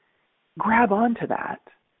quickly grab onto that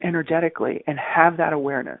energetically and have that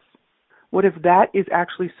awareness? What if that is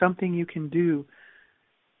actually something you can do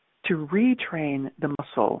to retrain the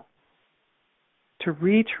muscle, to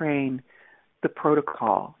retrain the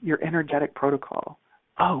protocol, your energetic protocol?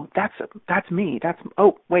 Oh, that's me.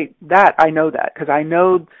 That I know that because I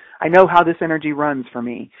know how this energy runs for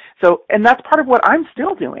me. So, and that's part of what I'm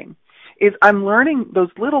still doing is I'm learning those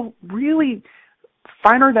little really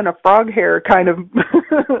finer than a frog hair kind of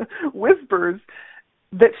whispers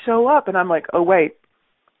that show up, and I'm like, oh wait,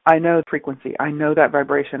 I know the frequency, I know that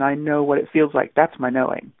vibration, I know what it feels like. That's my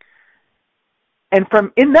knowing. And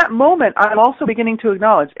from in that moment, I'm also beginning to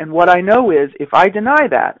acknowledge, and what I know is if I deny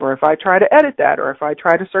that, or if I try to edit that, or if I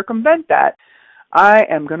try to circumvent that, I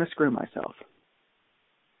am going to screw myself.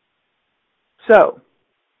 So,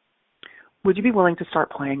 would you be willing to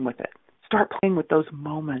start playing with it? Start playing with those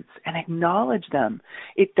moments and acknowledge them.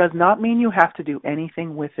 It does not mean you have to do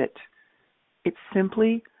anything with it. It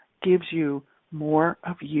simply gives you more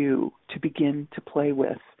of you to begin to play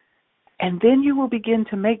with. And then you will begin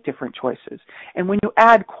to make different choices. And when you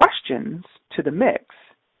add questions to the mix,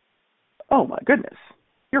 oh my goodness,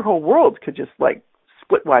 your whole world could just like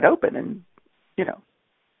split wide open and,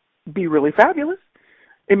 be really fabulous.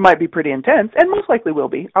 It might be pretty intense, and most likely will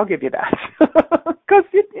be. I'll give you that. Because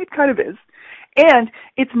it kind of is. And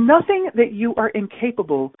it's nothing that you are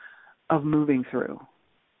incapable of moving through.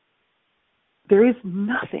 There is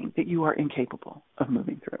nothing that you are incapable of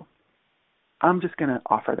moving through. I'm just going to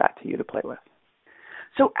offer that to you to play with.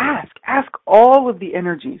 So ask all of the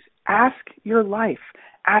energies. Ask your life.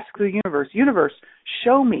 Ask the universe,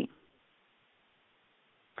 show me.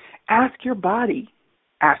 Ask your body.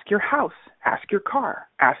 Ask your house. Ask your car.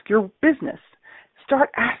 Ask your business.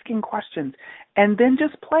 Start asking questions and then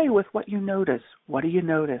just play with what you notice. What do you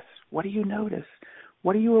notice? What do you notice?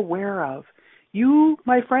 What are you aware of? You,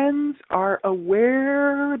 my friends, are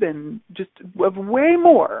aware of way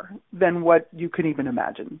more than what you can even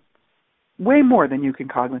imagine. Way more than you can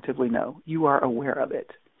cognitively know. You are aware of it.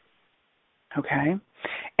 Okay?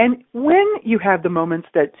 And when you have the moments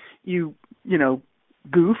that you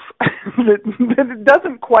goof, that it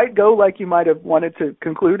doesn't quite go like you might have wanted to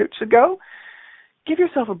conclude it should go, give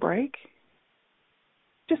yourself a break.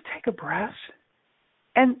 Just take a breath.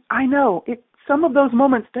 And I know, some of those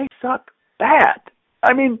moments, they suck bad.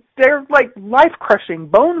 I mean, they're like life-crushing,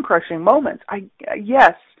 bone-crushing moments.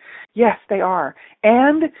 Yes, they are.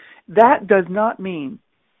 And that does not mean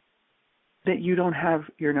that you don't have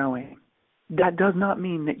your knowing. That does not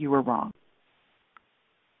mean that you were wrong.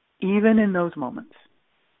 Even in those moments.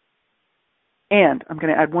 And I'm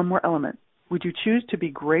going to add one more element. Would you choose to be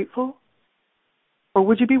grateful, or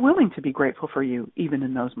would you be willing to be grateful for you even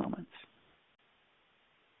in those moments?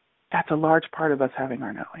 That's a large part of us having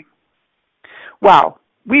our knowing. Wow,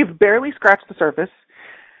 we've barely scratched the surface.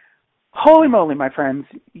 Holy moly, my friends,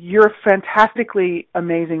 you're fantastically,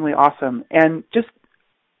 amazingly awesome. And just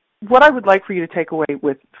what I would like for you to take away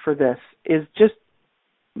for this is just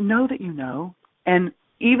know that you know. And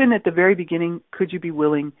even at the very beginning, could you be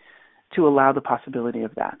willing to allow the possibility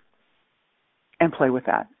of that? And play with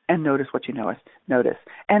that. And notice what you notice.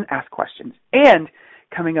 And ask questions. And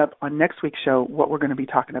coming up on next week's show, what we're going to be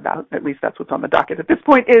talking about, at least that's what's on the docket at this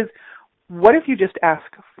point, is what if you just ask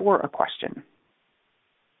for a question?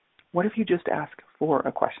 What if you just ask for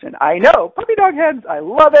a question? I know, puppy dog heads, I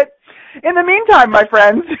love it. In the meantime, my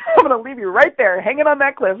friends, I'm going to leave you right there hanging on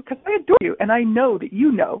that cliff because I adore you and I know that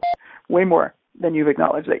you know way more than you've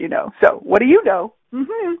acknowledged that you know. So what do you know?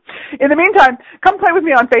 Mm-hmm. In the meantime, come play with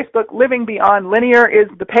me on Facebook. Living Beyond Linear is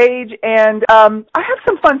the page, and I have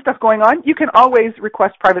some fun stuff going on. You can always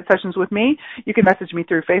request private sessions with me. You can message me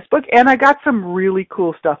through Facebook, and I got some really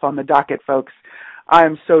cool stuff on the docket, folks.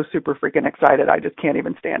 I'm so super freaking excited. I just can't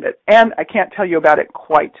even stand it, and I can't tell you about it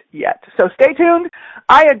quite yet. So stay tuned.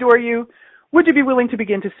 I adore you. Would you be willing to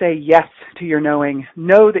begin to say yes to your knowing?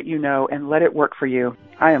 Know that you know and let it work for you.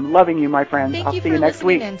 I am loving you, my friends. I'll see you next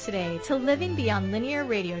week. Thank you for listening in today to Living Beyond Linear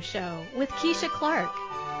Radio Show with Keisha Clark.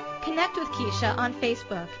 Connect with Keisha on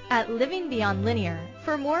Facebook at Living Beyond Linear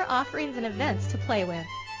for more offerings and events to play with.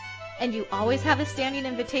 And you always have a standing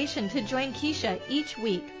invitation to join Keisha each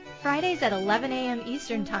week, Fridays at 11 a.m.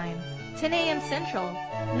 Eastern Time, 10 a.m. Central,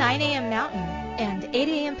 9 a.m. Mountain, and 8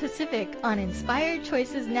 a.m. Pacific on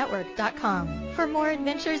InspiredChoicesNetwork.com for more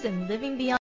adventures in living beyond